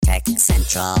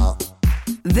Central.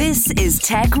 This is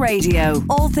Tech Radio.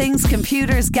 All things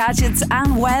computers, gadgets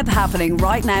and web happening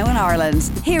right now in Ireland.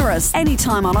 Hear us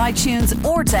anytime on iTunes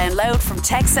or download from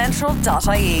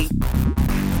techcentral.ie.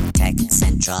 Tech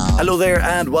Central. Hello there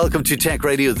and welcome to Tech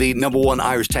Radio, the number one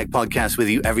Irish tech podcast with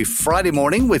you every Friday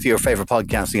morning with your favourite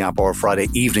podcasting app, or Friday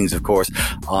evenings, of course,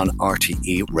 on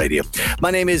RTE Radio. My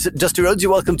name is Dusty Rhodes.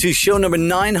 You're welcome to show number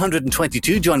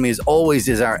 922. Joining me as always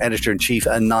is our editor-in-chief,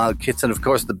 Niall Kitson. Of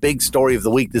course, the big story of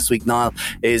the week this week, Niall,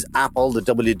 is Apple. The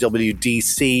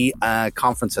WWDC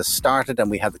conference has started and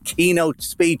we had the keynote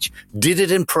speech. Did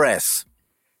it impress?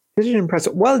 Did it impress?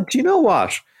 Well, do you know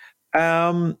what?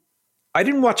 I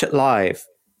didn't watch it live,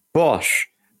 but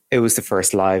it was the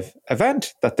first live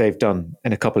event that they've done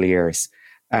in a couple of years.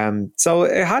 So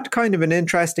it had kind of an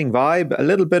interesting vibe, a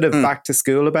little bit of back to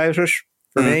school about it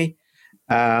for me.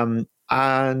 And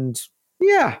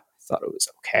yeah, I thought it was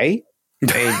okay.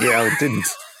 It didn't.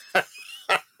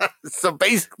 So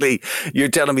basically, you're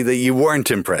telling me that you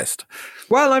weren't impressed.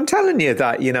 Well, I'm telling you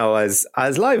that,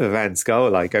 as live events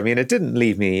go, it didn't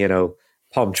leave me,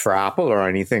 pumped for Apple or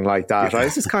anything like that. I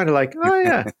was just kind of like, oh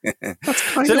yeah, that's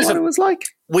kind of what it was like.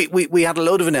 We had a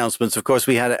load of announcements. Of course,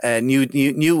 we had a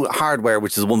new hardware,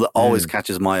 which is the one that always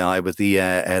catches my eye with the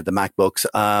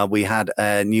MacBooks. We had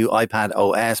a new iPad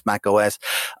OS, Mac OS,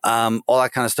 all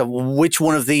that kind of stuff. Which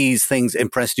one of these things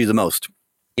impressed you the most?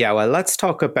 Yeah, well, let's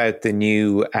talk about the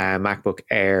new MacBook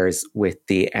Airs with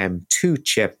the M2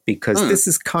 chip, because this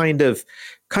is kind of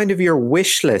your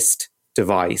wish list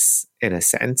device in a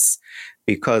sense.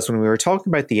 Because when we were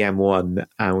talking about the M1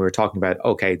 and we were talking about,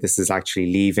 okay, this is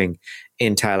actually leaving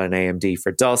Intel and AMD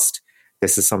for dust.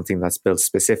 This is something that's built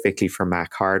specifically for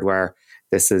Mac hardware.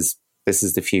 This is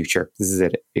the future. This is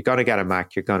it. You're going to get a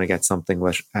Mac. You're going to get something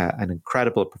with an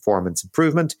incredible performance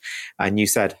improvement. And you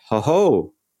said,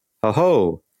 ho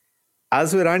ho.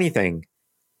 As with anything,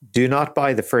 do not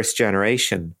buy the first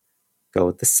generation. Go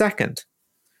with the second.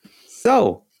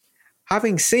 So,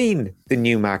 having seen the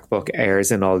new MacBook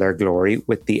Airs in all their glory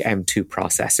with the M2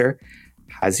 processor,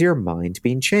 has your mind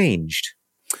been changed?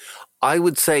 I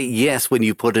would say yes when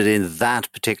you put it in that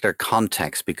particular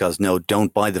context, because no,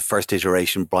 don't buy the first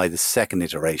iteration, buy the second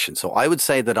iteration. So I would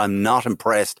say that I'm not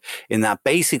impressed in that.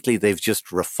 Basically, they've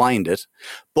just refined it.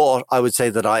 But I would say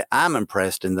that I am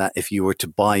impressed in that if you were to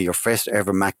buy your first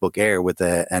ever MacBook Air with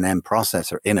an M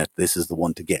processor in it, this is the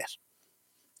one to get.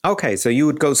 Okay, so you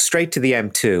would go straight to the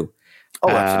M2. Oh,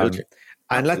 absolutely.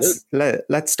 And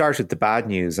let's start with the bad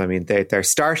news. I mean, they're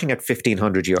starting at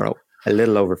 €1,500, a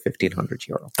little over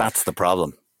 €1,500. That's the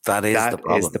problem. That is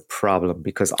the problem,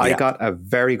 because I got a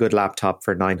very good laptop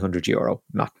for €900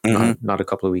 not a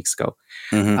couple of weeks ago.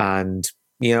 And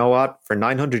you know what? For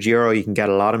 €900, you can get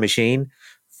a lot of machine.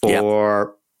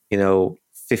 For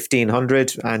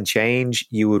 $1,500 and change,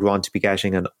 you would want to be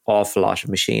getting an awful lot of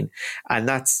machine. And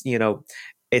that's,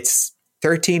 it's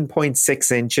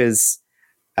 13.6 inches.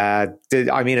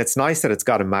 It's nice that it's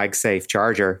got a MagSafe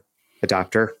charger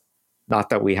adapter. Not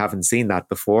that we haven't seen that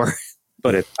before,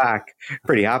 but it's back.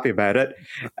 Pretty happy about it.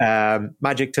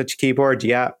 Magic Touch keyboard.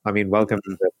 Yeah. Welcome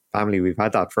to the family. We've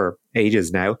had that for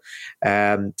ages now.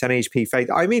 1080p face.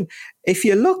 If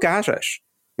you look at it,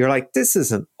 you're like, this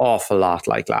is an awful lot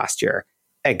like last year,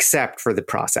 except for the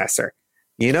processor,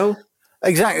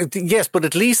 Exactly. Yes, but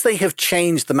at least they have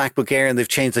changed the MacBook Air and they've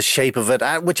changed the shape of it,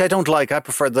 which I don't like. I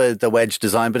prefer the wedge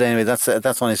design. But anyway,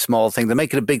 that's only a small thing. They're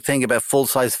making a big thing about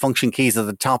full-size function keys at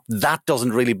the top. That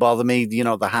doesn't really bother me.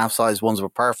 The half-size ones were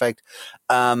perfect.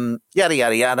 Yada,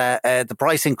 yada, yada. The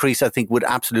price increase, I think, would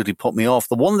absolutely put me off.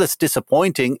 The one that's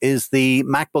disappointing is the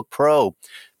MacBook Pro,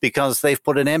 because they've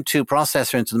put an M2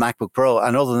 processor into the MacBook Pro,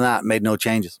 and other than that, made no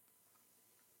changes.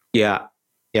 Yeah.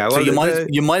 Well, so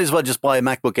you might as well just buy a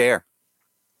MacBook Air.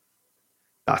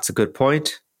 That's a good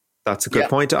point.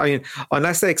 Point.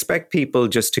 Unless they expect people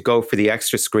just to go for the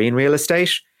extra screen real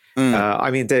estate.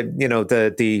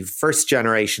 The first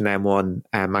generation M1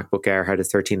 MacBook Air had a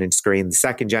 13-inch screen. The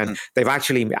second gen, they've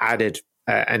actually added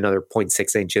another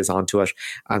 0.6 inches onto it,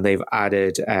 and they've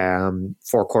added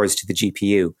 4 cores to the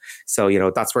GPU.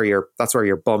 So that's where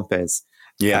your bump is.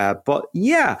 Yeah,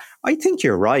 I think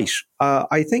you're right.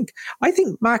 I think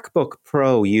MacBook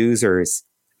Pro users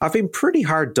have been pretty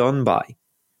hard done by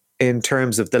in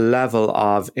terms of the level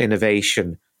of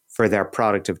innovation for their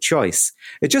product of choice.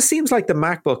 It just seems like the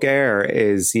MacBook Air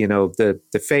is, the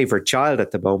favorite child at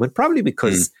the moment, probably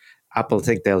because Apple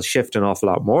think they'll shift an awful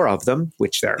lot more of them,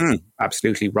 which they're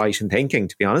absolutely right in thinking,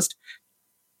 to be honest.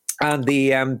 And the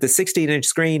 16-inch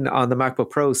screen on the MacBook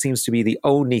Pro seems to be the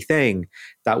only thing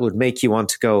that would make you want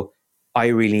to go, I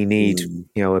really need,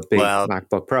 a big Well,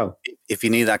 MacBook Pro. If you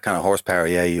need that kind of horsepower,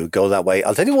 yeah, you go that way.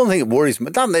 I'll tell you one thing that worries me.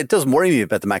 It doesn't worry me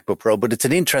about the MacBook Pro, but it's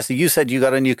an interesting. You said you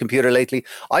got a new computer lately.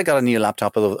 I got a new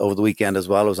laptop over the weekend as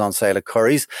well. It was on sale at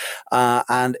Curry's,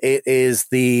 and it is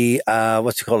the I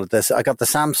got the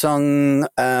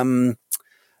Samsung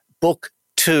Book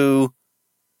 2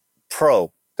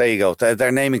 Pro. There you go.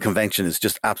 Their naming convention is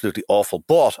just absolutely awful.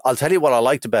 But I'll tell you what I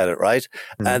liked about it, right?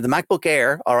 The MacBook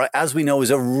Air, all right, as we know,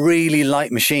 is a really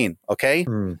light machine, okay?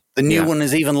 The new one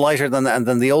is even lighter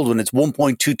than the old one. It's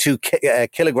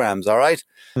 1.22 kilograms, all right?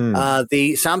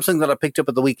 The Samsung that I picked up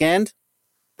at the weekend,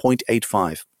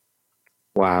 0.85.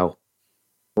 Wow.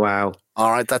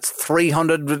 All right, that's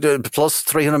 300 plus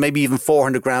 300, maybe even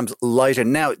 400 grams lighter.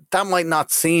 Now, that might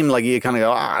not seem like you kind of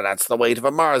go, that's the weight of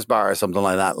a Mars bar or something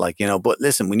like that. But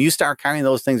listen, when you start carrying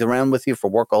those things around with you for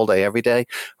work all day, every day,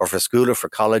 or for school or for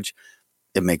college,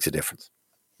 it makes a difference.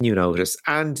 You notice.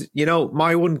 And,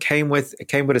 my one came with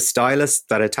a stylus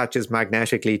that attaches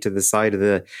magnetically to the side of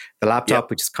the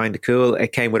laptop, which is kind of cool.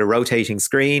 It came with a rotating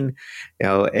screen.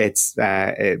 It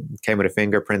came with a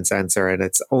fingerprint sensor, and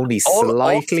it's only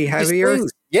slightly heavier.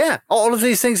 Yeah, all of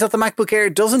these things that the MacBook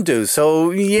Air doesn't do.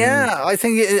 So, I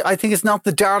think it's not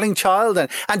the darling child. And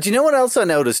do you know what else I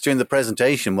noticed during the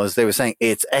presentation was they were saying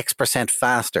it's X%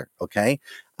 faster, okay?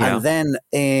 Yeah. And then,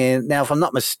 now, if I'm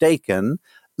not mistaken,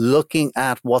 looking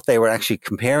at what they were actually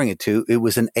comparing it to, it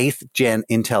was an 8th gen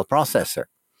Intel processor.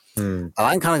 And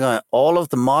I'm kind of going, all of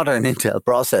the modern Intel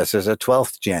processors are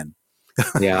 12th gen.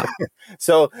 Yeah.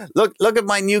 So look at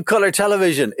my new color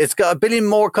television. It's got 1 billion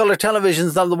more color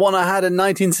televisions than the one I had in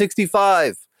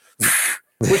 1965,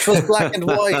 which was black and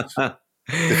white.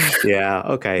 Yeah.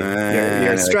 Okay.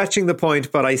 You're stretching the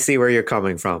point, but I see where you're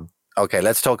coming from. Okay,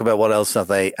 let's talk about what else that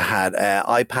they had.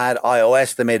 iPad,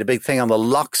 iOS, they made a big thing on the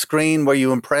lock screen. Were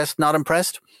you impressed, not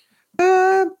impressed?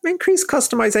 Increased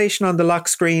customization on the lock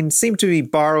screen. Seem to be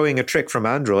borrowing a trick from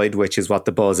Android, which is what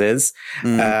the buzz is.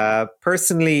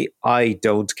 Personally, I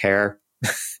don't care.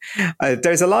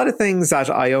 There's a lot of things that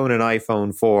I own an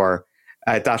iPhone for,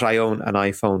 that I own an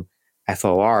iPhone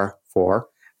FOR for,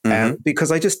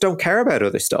 because I just don't care about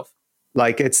other stuff.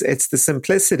 Like it's the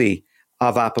simplicity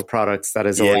of Apple products that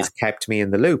has always kept me in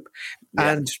the loop.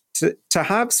 Yeah. And to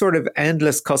have sort of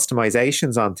endless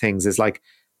customizations on things is like,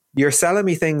 you're selling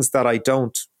me things that I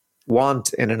don't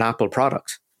want in an Apple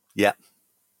product. Yeah.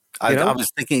 I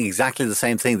was thinking exactly the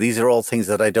same thing. These are all things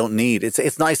that I don't need.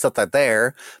 It's nice that they're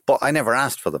there, but I never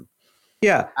asked for them.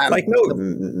 Yeah.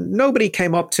 Nobody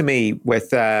came up to me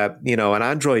with, an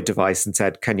Android device and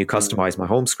said, can you customize my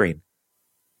home screen?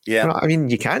 Yeah. I mean,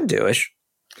 you can do it.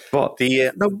 But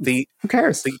who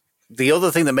cares? The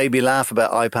other thing that made me laugh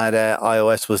about iPad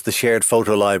iOS was the shared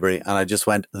photo library. And I just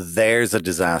went, there's a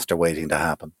disaster waiting to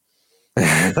happen.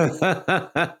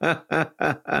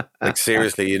 Like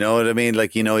seriously, you know what I mean?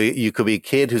 Like, you could be a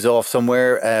kid who's off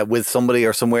somewhere with somebody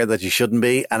or somewhere that you shouldn't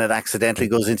be, and it accidentally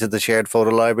goes into the shared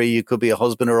photo library. You could be a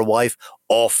husband or a wife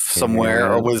off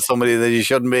somewhere or with somebody that you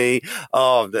shouldn't be.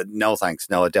 Oh, no thanks.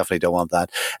 No, I definitely don't want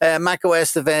that. Mac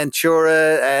OS, the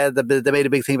Ventura, they made a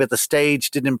big thing about the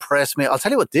stage. Didn't impress me. I'll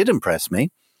tell you what did impress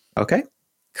me. Okay.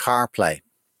 CarPlay.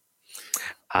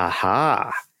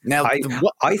 Aha. Now,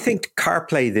 I think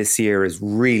CarPlay this year is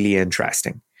really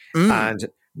interesting. And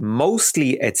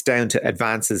mostly it's down to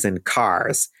advances in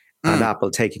cars and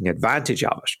Apple taking advantage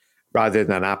of it, rather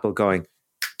than Apple going,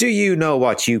 do you know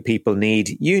what you people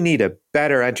need? You need a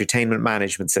better entertainment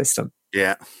management system.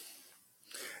 Yeah.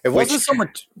 It wasn't so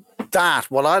much that.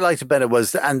 What I liked about it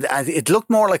was, and it looked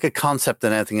more like a concept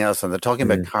than anything else. And they're talking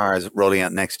about cars rolling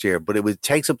out next year, but it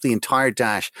takes up the entire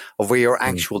dash of where your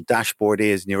actual dashboard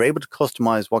is. And you're able to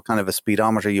customize what kind of a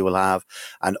speedometer you will have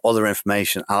and other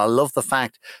information. And I love the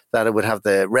fact that it would have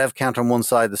the rev counter on one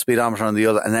side, the speedometer on the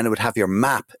other, and then it would have your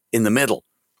map in the middle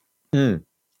to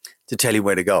tell you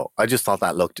where to go. I just thought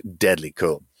that looked deadly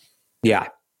cool. Yeah.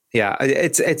 Yeah.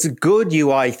 It's a good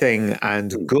UI thing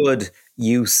and good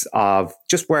use of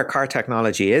just where car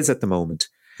technology is at the moment.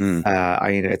 I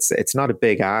mean, it's not a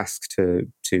big ask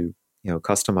to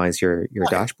customize your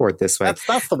dashboard this way.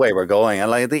 That's the way we're going.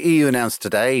 And like the EU announced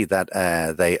today that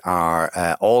they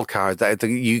are all cars that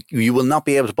you will not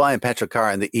be able to buy a petrol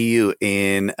car in the EU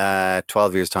in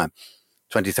 12 years' time,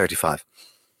 2035.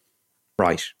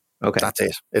 Right. Okay. That's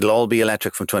it. It'll all be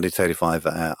electric from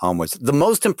 2035 onwards. The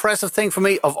most impressive thing for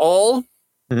me of all,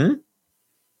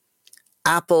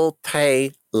 Apple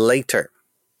Pay Later.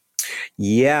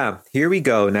 Yeah, here we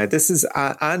go. Now, this is,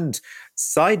 and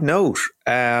side note,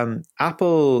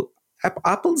 Apple's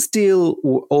deal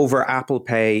over Apple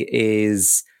Pay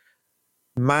is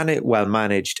well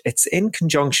managed. It's in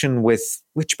conjunction with,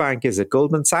 which bank is it?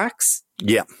 Goldman Sachs?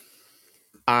 Yeah.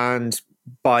 And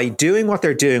by doing what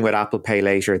they're doing with Apple Pay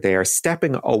Later, they are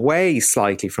stepping away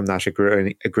slightly from that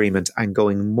agreement and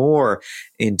going more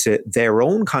into their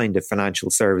own kind of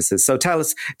financial services. So tell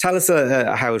us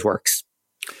how it works.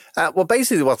 Well,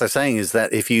 basically what they're saying is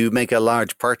that if you make a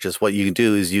large purchase, what you can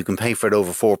do is you can pay for it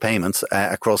over 4 payments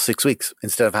across 6 weeks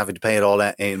instead of having to pay it all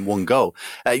in one go.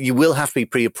 You will have to be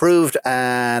pre-approved.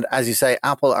 And as you say,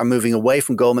 Apple are moving away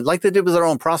from Goldman, like they did with their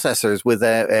own processors with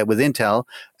Intel.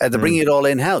 They're bringing it all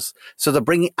in-house. So they're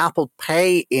bringing Apple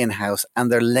Pay in-house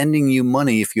and they're lending you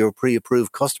money if you're a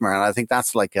pre-approved customer. And I think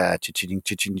that's like a ching,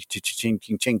 ching, ching, ching,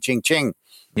 ching, ching, ching.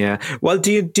 Yeah. Well,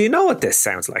 do you know what this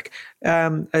sounds like?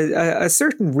 A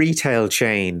certain retail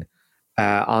chain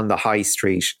on the high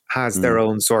street has their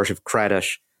own sort of credit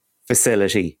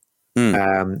facility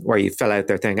where you fill out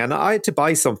their thing. And I had to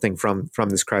buy something from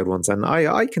this crowd once, and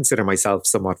I consider myself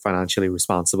somewhat financially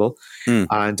responsible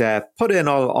and put in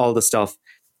all the stuff,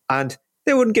 and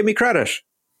they wouldn't give me credit.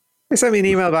 They sent me an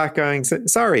email back going,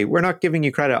 "Sorry, we're not giving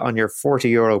you credit on your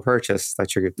 €40 purchase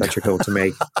that you're going to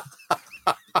make."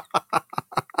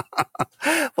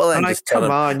 Well, then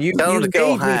come on, you made me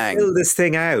fill this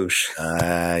thing out.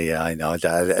 Yeah, I know.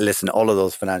 Listen, all of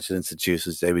those financial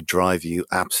institutions, they would drive you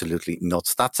absolutely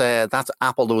nuts. That's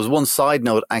Apple. There was one side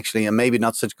note, actually, and maybe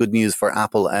not such good news for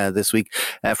Apple this week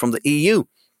from the EU.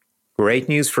 Great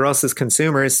news for us as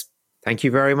consumers. Thank you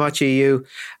very much, EU.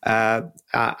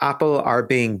 Apple are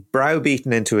being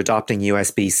browbeaten into adopting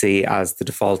USB-C as the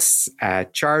default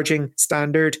charging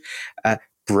standard.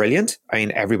 Brilliant. I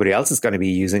mean, everybody else is going to be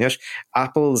using it.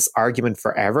 Apple's argument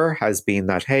forever has been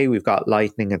that, hey, we've got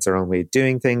Lightning. It's our own way of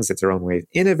doing things. It's our own way of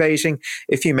innovating.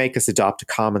 If you make us adopt a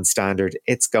common standard,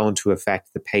 it's going to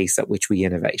affect the pace at which we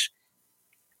innovate.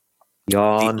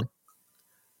 Yawn.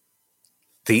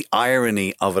 The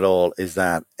irony of it all is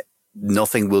that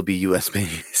nothing will be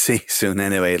USB-C soon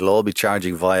anyway. It'll all be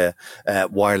charging via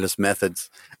wireless methods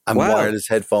and wireless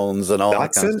headphones and all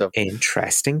that kind of stuff. That's an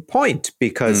interesting point,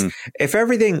 because if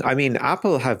everything, I mean,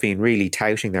 Apple have been really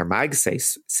touting their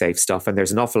MagSafe stuff, and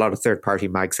there's an awful lot of third-party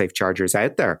MagSafe chargers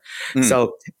out there.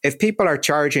 So if people are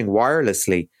charging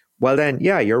wirelessly, well then,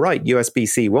 yeah, you're right,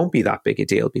 USB-C won't be that big a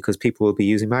deal because people will be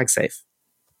using MagSafe.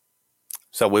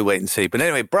 So we'll wait and see. But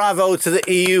anyway, bravo to the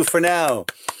EU for now.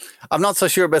 I'm not so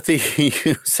sure about the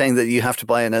EU saying that you have to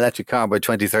buy an electric car by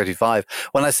 2035.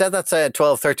 When I said that's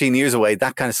 12, 13 years away,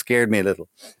 that kind of scared me a little.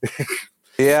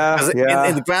 Yeah.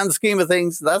 In the grand scheme of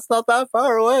things, that's not that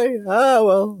far away.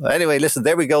 Well. Anyway, listen,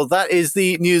 there we go. That is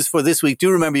the news for this week.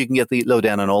 Do remember you can get the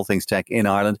lowdown on all things tech in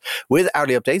Ireland with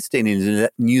hourly updates, daily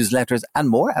newsletters and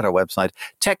more at our website,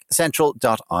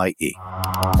 techcentral.ie.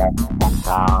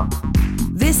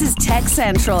 This is Tech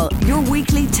Central, your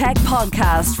weekly tech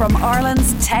podcast from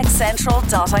Ireland's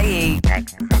techcentral.ie.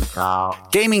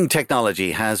 Gaming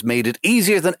technology has made it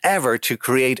easier than ever to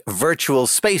create virtual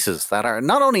spaces that are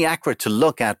not only accurate to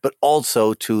look at, but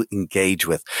also to engage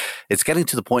with. It's getting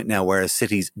to the point now where a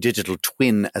city's digital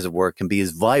twin, as it were, can be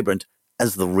as vibrant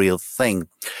as the real thing.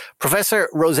 Professor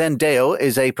Rozenn Dahyot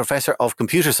is a professor of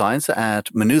computer science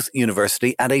at Maynooth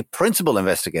University and a principal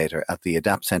investigator at the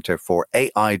Adapt Centre for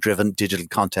AI-driven digital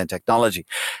content technology.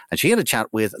 And she had a chat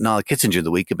with Niall Kitzinger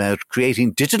the week about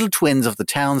creating digital twins of the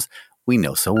towns we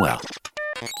know so well.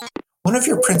 One of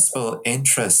your principal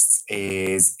interests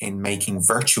is in making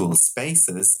virtual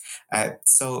spaces.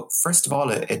 So first of all,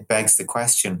 it begs the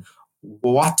question,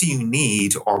 what do you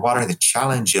need, or what are the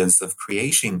challenges of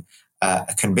creating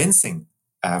a convincing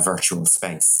virtual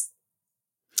space?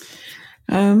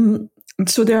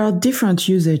 So there are different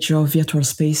usage of virtual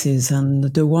spaces, and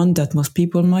the one that most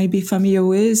people might be familiar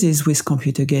with is with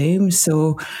computer games.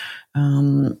 So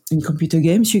in computer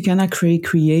games, you can actually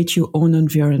create your own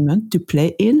environment to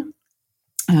play in.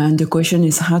 And the question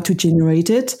is how to generate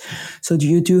it. So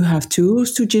you do have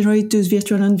tools to generate this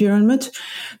virtual environment.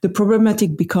 The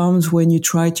problematic becomes when you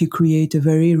try to create a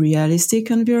very realistic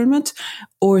environment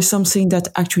or something that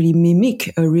actually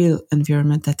mimic a real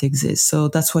environment that exists. So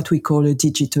that's what we call a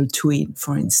digital twin,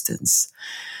 for instance.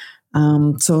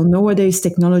 So nowadays,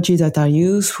 technology that are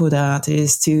used for that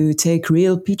is to take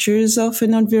real pictures of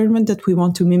an environment that we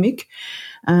want to mimic,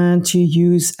 and to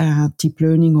use deep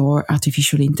learning or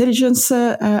artificial intelligence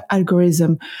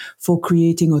algorithm for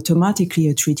creating automatically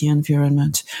a 3D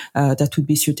environment that would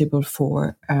be suitable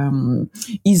for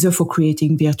either for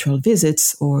creating virtual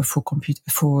visits or for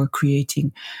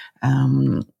creating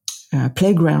a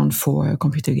playground for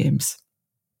computer games.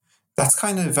 That's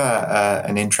kind of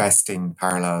an interesting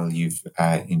parallel you've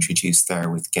introduced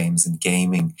there with games and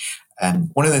gaming.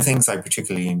 One of the things I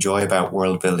particularly enjoy about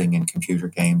world building in computer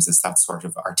games is that sort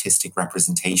of artistic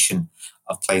representation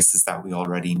of places that we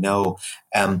already know.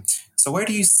 So where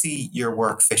do you see your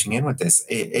work fitting in with this?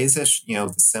 Is it,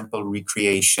 the simple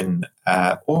recreation,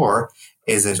 or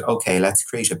is it, okay, let's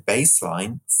create a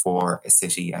baseline for a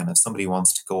city, and if somebody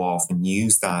wants to go off and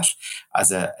use that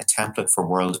as a template for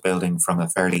world building from a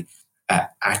fairly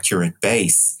accurate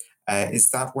base, is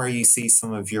that where you see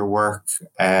some of your work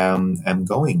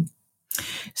going?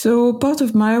 So part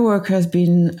of my work has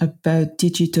been about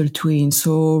digital twins,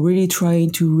 so really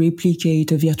trying to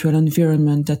replicate a virtual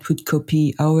environment that would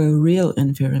copy our real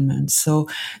environment. So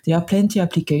there are plenty of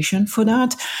applications for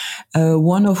that,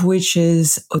 one of which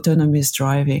is autonomous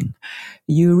driving.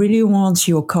 You really want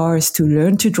your cars to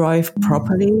learn to drive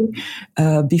properly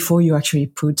before you actually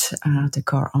put the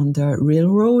car on the real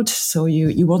road. So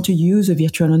you want to use a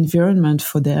virtual environment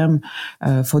for them,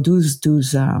 for those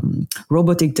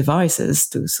robotic devices,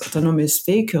 those autonomous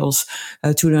vehicles,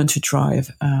 to learn to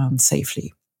drive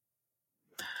safely.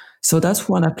 So that's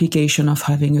one application of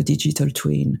having a digital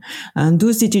twin. And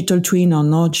those digital twins are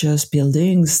not just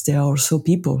buildings, they are also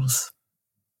peoples.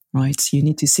 Right? So you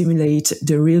need to simulate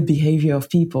the real behavior of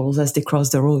people as they cross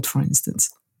the road, for instance.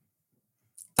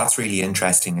 That's really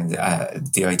interesting. And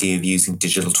the idea of using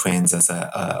digital twins as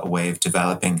a way of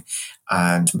developing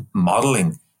and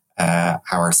modeling how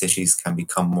our cities can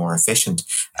become more efficient.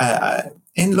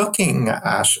 In looking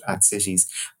at cities,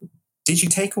 did you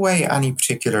take away any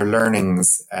particular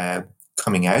learnings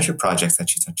coming out of projects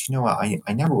that you thought,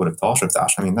 I never would have thought of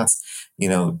that? I mean, that's,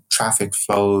 traffic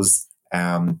flows,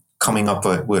 coming up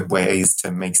with ways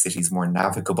to make cities more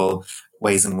navigable,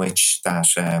 ways in which that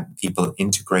people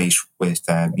integrate with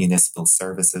municipal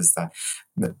services that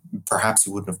perhaps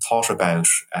you wouldn't have thought about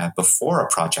before a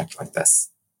project like this.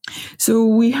 So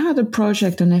we had a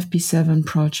project, an FP7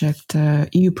 project,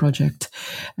 EU project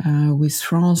with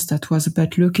France that was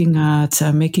about looking at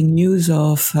making use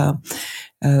of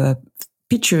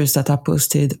pictures that are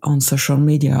posted on social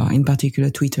media, in particular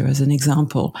Twitter as an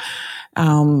example.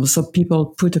 So people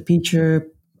put a picture,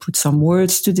 put some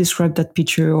words to describe that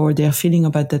picture or their feeling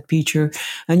about that picture.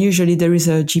 And usually there is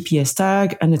a GPS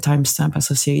tag and a timestamp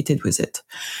associated with it.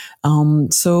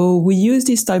 So we use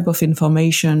this type of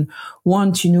information,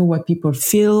 one, to know what people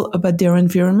feel about their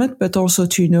environment, but also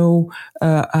to know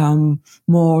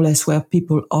more or less where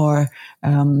people are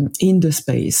in the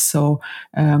space. So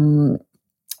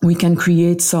we can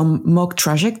create some mock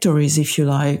trajectories, if you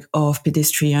like, of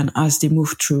pedestrians as they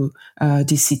move through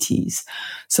these cities.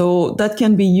 So that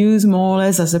can be used more or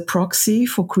less as a proxy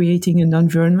for creating an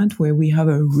environment where we have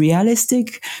a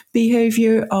realistic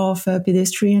behavior of a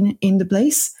pedestrian in the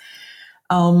place.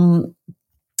 And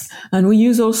we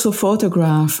use also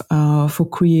photograph for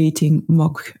creating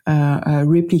mock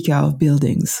replica of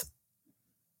buildings.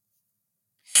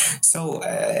 So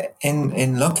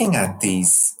in looking at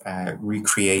these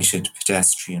recreated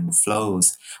pedestrian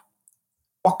flows,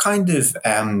 what kind of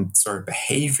sort of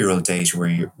behavioral data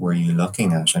were you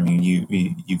looking at? I mean,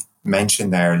 you've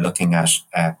mentioned there looking at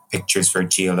pictures for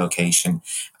geolocation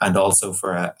and also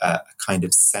for a kind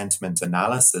of sentiment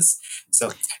analysis.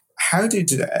 So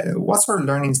what sort of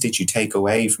learnings did you take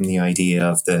away from the idea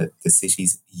of the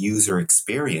city's user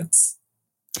experience?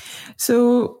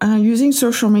 So using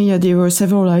social media, there were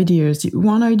several ideas.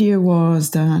 One idea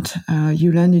was that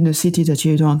you land in a city that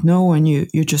you don't know and you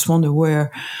just wonder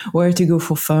where to go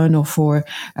for fun or for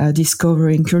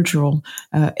discovering cultural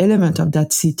element of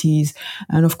that cities.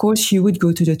 And of course, you would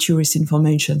go to the tourist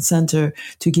information center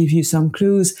to give you some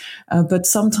clues. But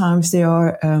sometimes there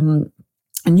are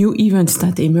new events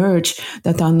that emerge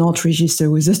that are not registered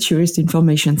with the Tourist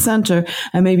Information Center,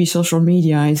 and maybe social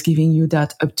media is giving you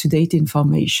that up-to-date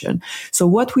information. So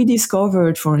what we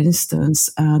discovered, for instance,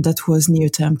 that was near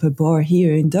Temple Bar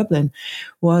here in Dublin,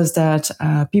 was that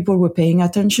people were paying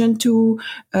attention to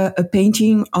a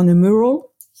painting on a mural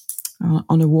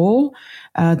on a wall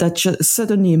that just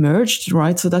suddenly emerged,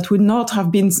 right? So that would not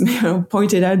have been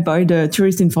pointed out by the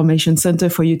Tourist Information Center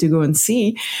for you to go and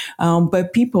see.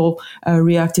 But people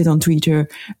reacted on Twitter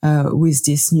with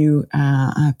this new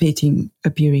painting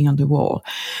appearing on the wall.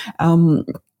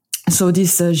 So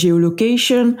this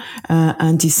geolocation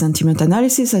and this sentiment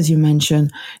analysis, as you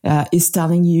mentioned, is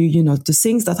telling you, the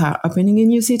things that are happening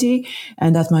in your city,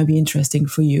 and that might be interesting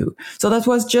for you. So that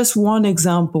was just one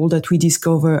example that we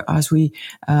discover as we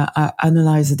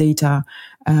analyze the data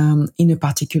in a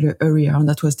particular area, and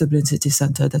that was Dublin City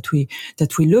Centre that we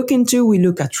look into. We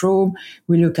look at Rome,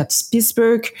 we look at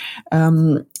Pittsburgh.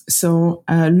 So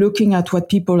looking at what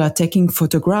people are taking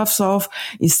photographs of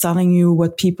is telling you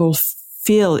what people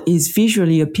feel is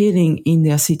visually appealing in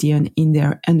their city and in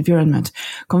their environment.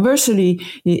 Conversely,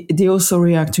 they also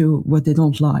react to what they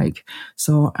don't like.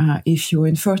 So if you're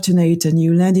unfortunate and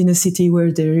you land in a city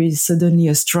where there is suddenly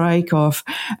a strike of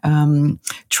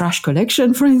trash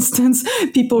collection, for instance,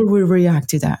 people will react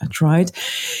to that, right?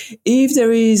 If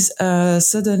there is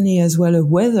suddenly as well a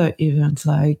weather event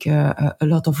like a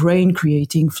lot of rain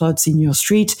creating floods in your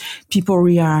street, people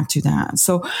react to that.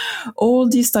 So all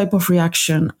these type of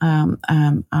reaction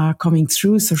are coming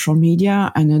through social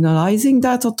media, and analyzing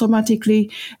that automatically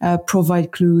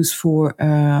provide clues for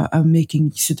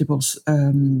making suitable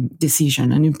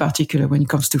decision. And in particular, when it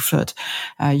comes to flood,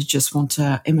 you just want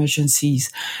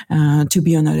emergencies to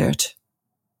be on alert.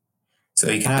 So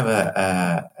you can have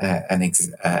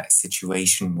a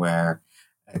situation where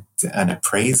an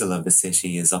appraisal of a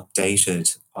city is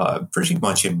updated pretty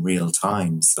much in real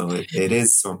time. So it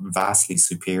is sort of vastly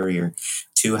superior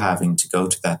to having to go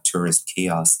to that tourist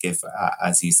kiosk if,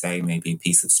 as you say, maybe a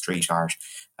piece of street art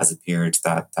has appeared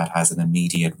that has an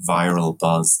immediate viral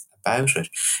buzz about it.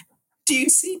 Do you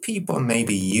see people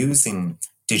maybe using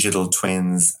digital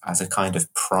twins as a kind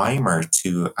of primer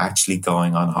to actually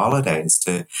going on holidays,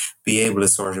 to be able to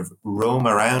sort of roam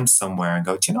around somewhere and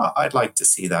go, I'd like to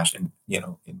see that in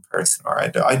person, or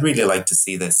I'd really like to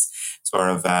see this sort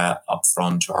of up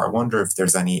front, or I wonder if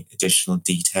there's any additional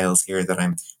details here that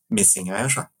I'm missing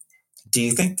out on. Do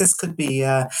you think this could be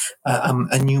a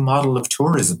new model of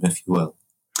tourism, if you will?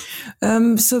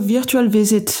 So virtual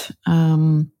visit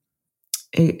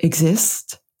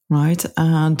exists, right?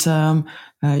 And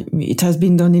it has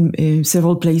been done in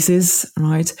several places,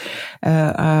 right?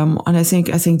 And I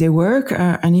think they work.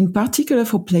 And in particular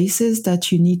for places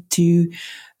that you need to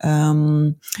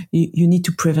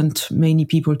prevent many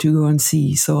people to go and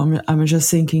see. So I'm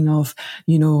just thinking of,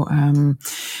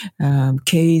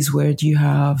 caves where you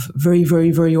have very, very,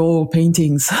 very old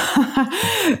paintings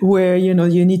where,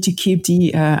 you need to keep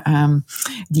the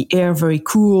air very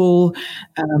cool,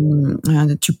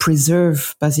 and to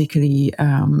preserve basically,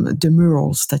 the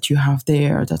murals that you have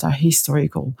there that are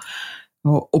historical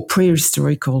or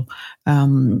prehistorical,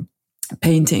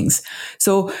 paintings.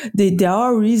 So there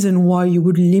are reasons why you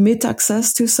would limit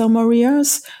access to some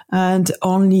areas and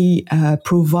only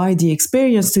provide the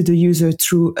experience to the user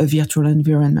through a virtual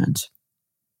environment.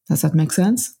 Does that make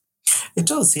sense? It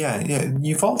does, yeah.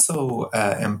 You've also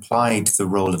implied the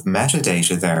role of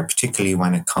metadata there, particularly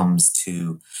when it comes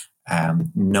to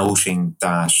noting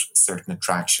that certain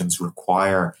attractions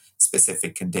require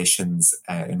specific conditions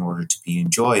in order to be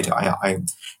enjoyed. I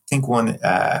think one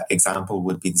example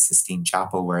would be the Sistine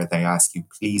Chapel, where they ask you,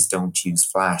 please don't use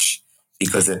flash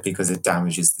because it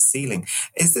damages the ceiling.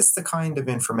 Is this the kind of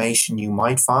information you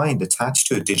might find attached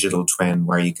to a digital twin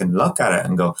where you can look at it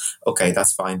and go, okay,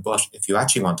 that's fine, but if you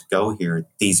actually want to go here,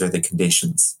 these are the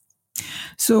conditions?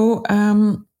 So,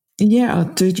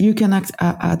 you can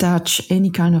attach any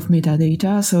kind of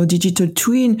metadata. So digital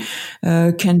twin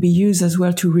can be used as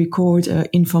well to record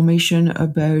information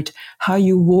about how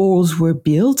your walls were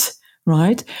built,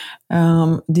 right?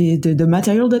 The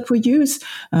material that we use,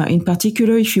 in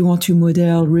particular, if you want to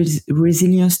model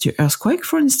resilience to earthquake,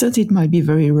 for instance, it might be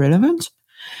very relevant.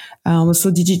 So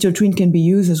digital twin can be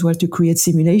used as well to create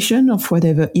simulation of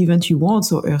whatever event you want,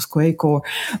 so earthquake or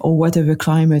whatever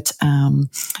climate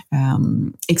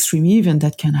extreme event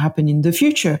that can happen in the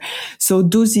future. So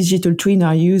those digital twin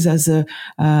are used as a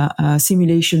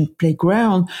simulation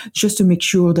playground just to make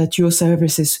sure that your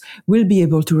services will be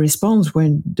able to respond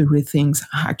when the real things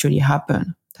actually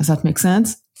happen. Does that make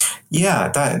sense? Yeah,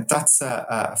 that's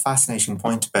a fascinating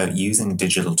point about using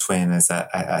digital twin as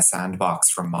a sandbox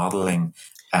for modeling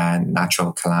and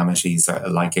natural calamities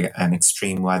like an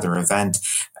extreme weather event.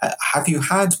 Have you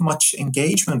had much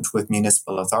engagement with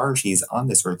municipal authorities on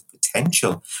this, or the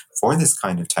potential for this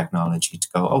kind of technology to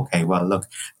go, okay, well, look,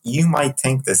 you might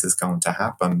think this is going to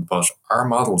happen, but our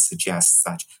model suggests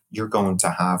that you're going to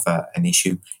have an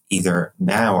issue either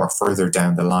now or further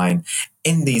down the line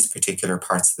in these particular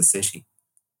parts of the city?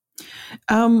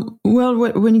 Well,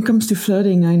 when it comes to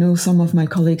flooding, I know some of my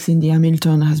colleagues in the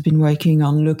Hamilton has been working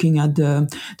on looking at the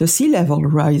sea level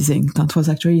rising. That was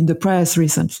actually in the press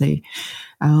recently.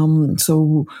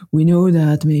 So we know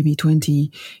that maybe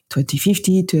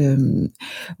 2050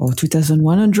 or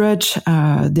 2100,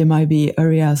 there might be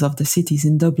areas of the cities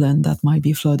in Dublin that might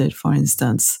be flooded, for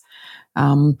instance.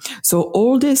 So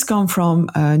all this come from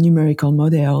numerical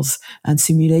models and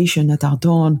simulation that are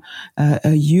done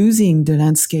using the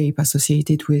landscape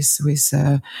associated with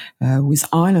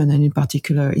Ireland, and in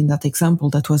particular in that example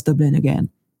that was Dublin again.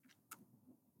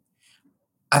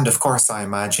 And of course, I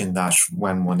imagine that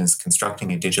when one is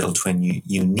constructing a digital twin,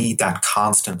 you need that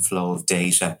constant flow of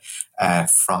data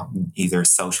from either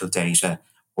social data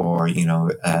or,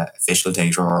 official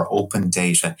data or open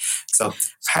data. So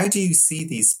how do you see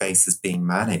these spaces being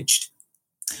managed?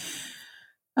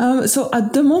 So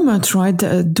at the moment, right,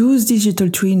 those digital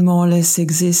twins more or less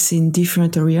exist in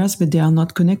different areas, but they are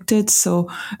not connected. So,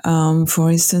 for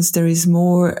instance, there is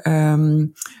more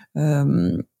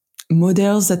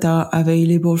models that are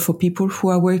available for people who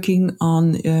are working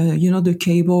on, the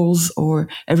cables or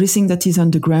everything that is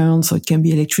underground. So it can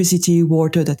be electricity,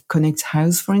 water that connects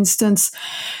house, for instance.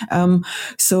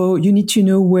 So you need to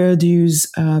know where these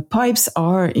pipes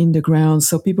are in the ground.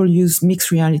 So people use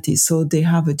mixed reality. So they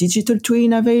have a digital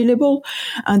twin available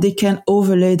and they can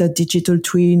overlay that digital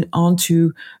twin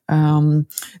onto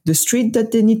the street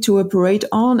that they need to operate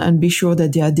on and be sure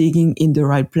that they are digging in the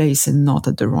right place and not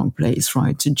at the wrong place,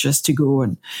 right? Just to go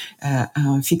and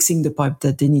fixing the pipe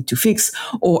that they need to fix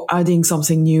or adding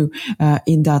something new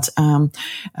in that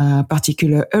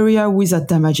particular area without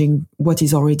damaging what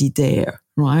is already there,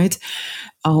 right?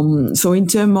 So in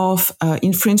terms of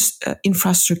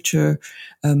infrastructure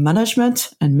management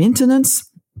and maintenance,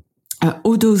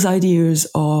 all those ideas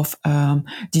of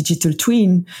digital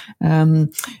twin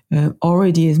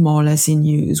already is more or less in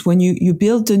use. When you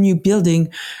build a new building,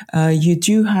 you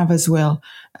do have as well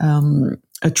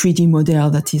a 3D model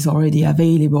that is already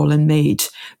available and made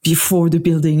before the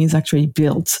building is actually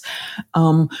built.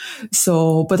 But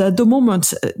at the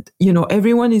moment,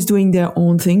 everyone is doing their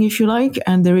own thing, if you like,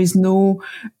 and there is no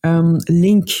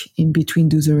link in between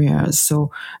those areas. So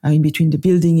in between the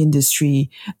building industry,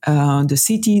 the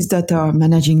cities that are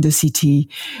managing the city,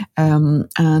 and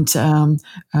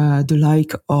the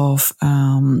like of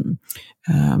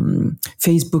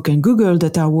Facebook and Google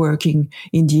that are working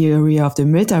in the area of the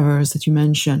metaverse that you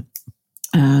mentioned.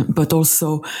 But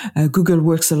also Google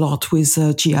works a lot with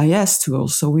GIS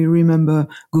tools. So we remember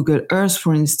Google Earth,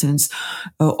 for instance,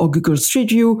 or Google Street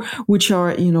View, which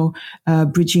are,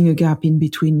 bridging a gap in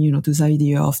between, this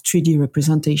idea of 3D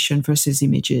representation versus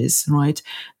images, right?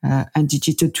 And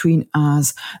digital twin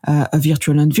as a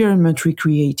virtual environment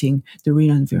recreating the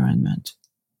real environment.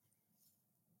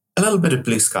 A little bit of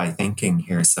blue sky thinking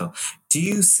here. So do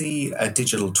you see a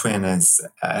digital twin as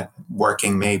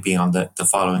working maybe on the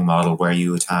following model where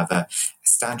you would have a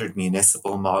standard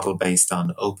municipal model based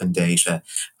on open data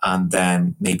and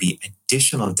then maybe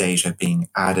additional data being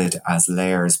added as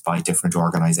layers by different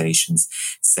organizations,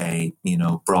 say,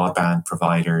 broadband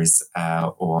providers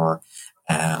or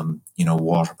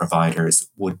water providers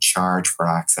would charge for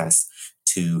access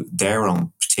to their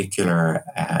own particular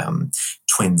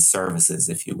twin services,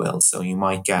 if you will. So you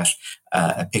might get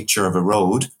a picture of a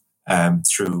road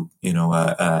through,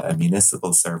 a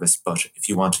municipal service. But if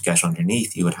you want to get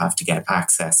underneath, you would have to get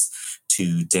access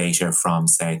to data from,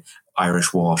 say,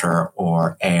 Irish Water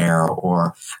or Air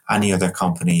or any other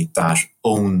company that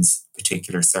owns a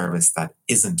particular service that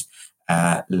isn't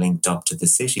linked up to the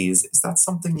cities. Is that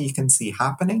something you can see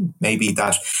happening? Maybe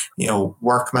that,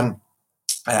 workmen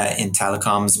in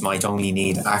telecoms might only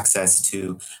need access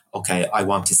to, I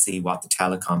want to see what the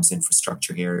telecoms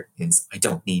infrastructure here is. I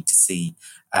don't need to see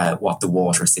what the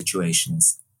water situation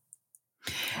is.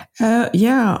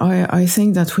 I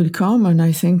think that will come, and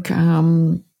I think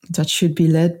that should be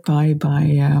led by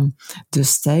the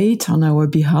state on our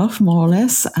behalf, more or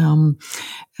less.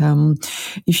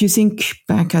 If you think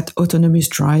back at autonomous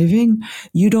driving,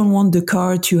 you don't want the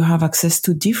car to have access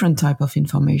to different type of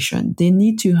information. They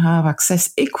need to have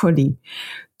access equally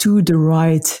to the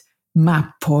right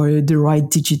map or the right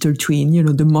digital twin,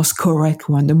 the most correct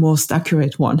one, the most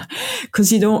accurate one.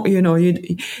 Because you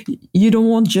don't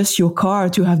want just your car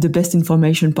to have the best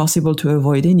information possible to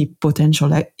avoid any potential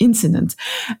incident.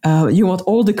 You want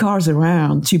all the cars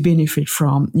around to benefit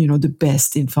from, the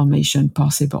best information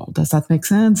possible. Does that make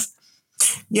sense?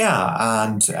 Yeah,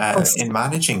 and in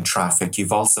managing traffic,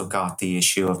 you've also got the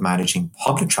issue of managing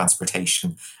public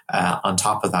transportation on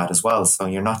top of that as well. So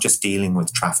you're not just dealing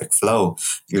with traffic flow,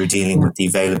 you're dealing with the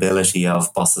availability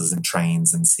of buses and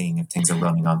trains and seeing if things are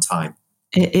running on time.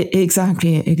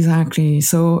 Exactly.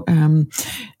 So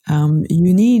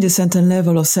you need a certain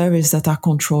level of service that are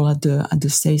controlled at the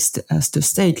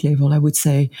state level, I would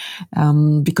say,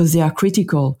 because they are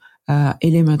critical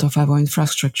element of our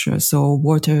infrastructure. So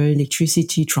water,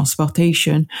 electricity,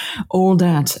 transportation, all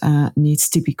that needs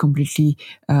to be completely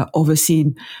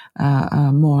overseen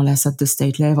more or less at the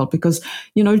state level, because,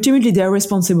 ultimately they're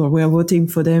responsible. We are voting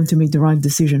for them to make the right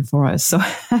decision for us. So,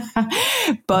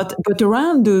 but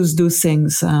around those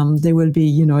things, there will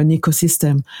be, an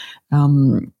ecosystem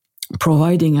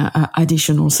providing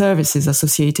additional services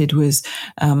associated with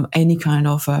any kind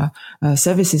of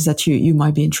services that you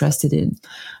might be interested in.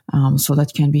 So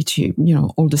that can be to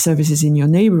all the services in your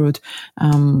neighborhood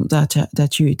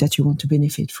that you want to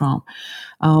benefit from.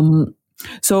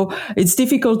 So it's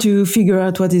difficult to figure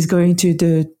out what is going to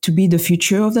be the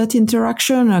future of that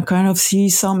interaction. I kind of see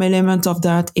some element of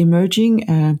that emerging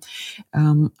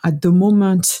at the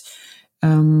moment.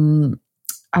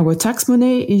 Our tax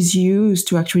money is used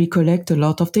to actually collect a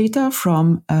lot of data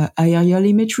from aerial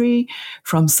imagery,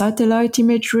 from satellite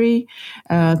imagery.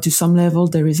 To some level,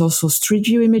 there is also street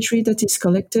view imagery that is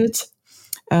collected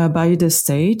by the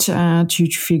state to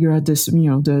figure out this,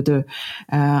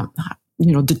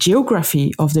 the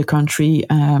geography of the country.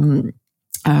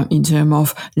 In terms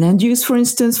of land use, for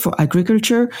instance, for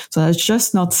agriculture. So that's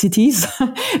just not cities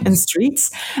and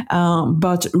streets,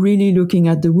 but really looking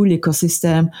at the whole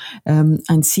ecosystem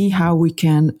and see how we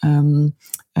can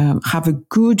have a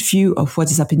good view of what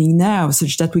is happening now,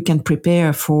 such that we can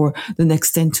prepare for the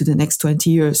next 10 to the next 20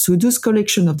 years. So this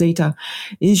collection of data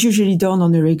is usually done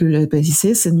on a regular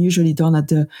basis and usually done at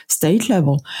the state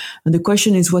level. And the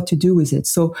question is what to do with it.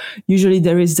 So usually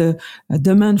there is the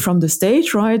demand from the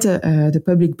state, right? The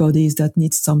public bodies that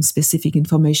need some specific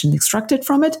information extracted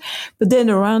from it. But then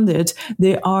around it,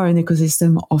 there are an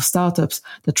ecosystem of startups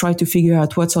that try to figure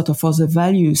out what sort of other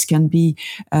values can be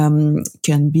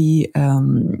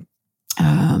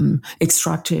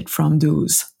extracted from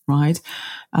those, right?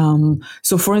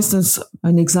 So for instance,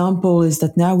 an example is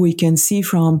that now we can see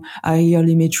from aerial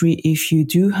imagery if you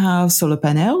do have solar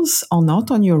panels or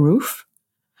not on your roof.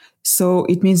 So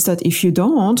it means that if you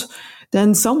don't,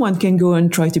 then someone can go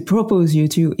and try to propose you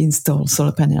to install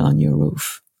solar panel on your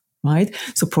roof, right?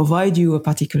 So provide you a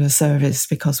particular service,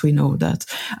 because we know that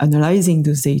analyzing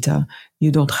those data,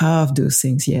 you don't have those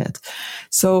things yet.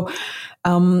 So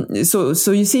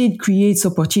you see, it creates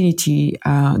opportunity,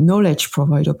 knowledge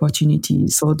provide opportunity.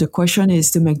 So the question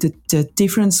is to make the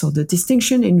difference or the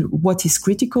distinction in what is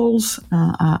critical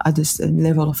at the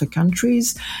level of the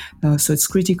countries. So it's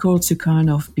critical to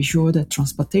kind of be sure that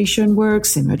transportation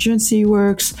works, emergency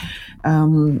works,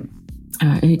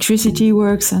 electricity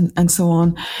works, and so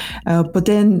on. But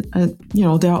then,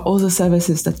 there are other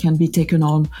services that can be taken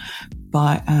on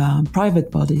by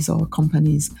private bodies or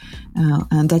companies,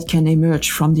 and that can emerge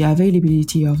from the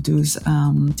availability of those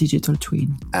digital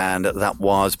twin. And that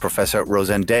was Professor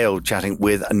Rozenn Dahyot chatting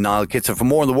with Niall Kitson. For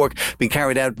more on the work being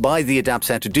carried out by the Adapt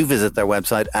Centre, do visit their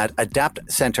website at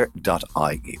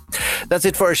adaptcentre.ie. That's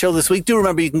it for our show this week. Do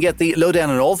remember you can get the lowdown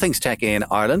on all things tech in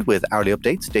Ireland with hourly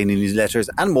updates, daily newsletters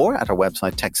and more at our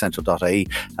website techcentral.ie.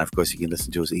 And of course you can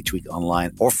listen to us each week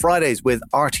online or Fridays with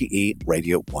RTE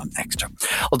Radio 1 Extra.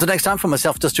 Until next time, from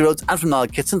myself, Dusty Rhodes, and from Niall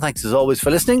Kitson, thanks as always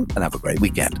for listening and have a great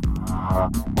weekend.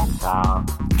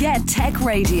 Get Tech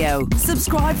Radio.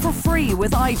 Subscribe for free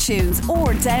with iTunes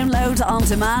or download on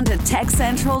demand at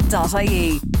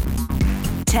techcentral.ie.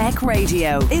 Tech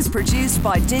Radio is produced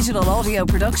by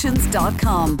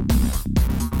digitalaudioproductions.com.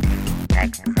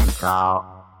 Tech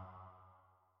Central.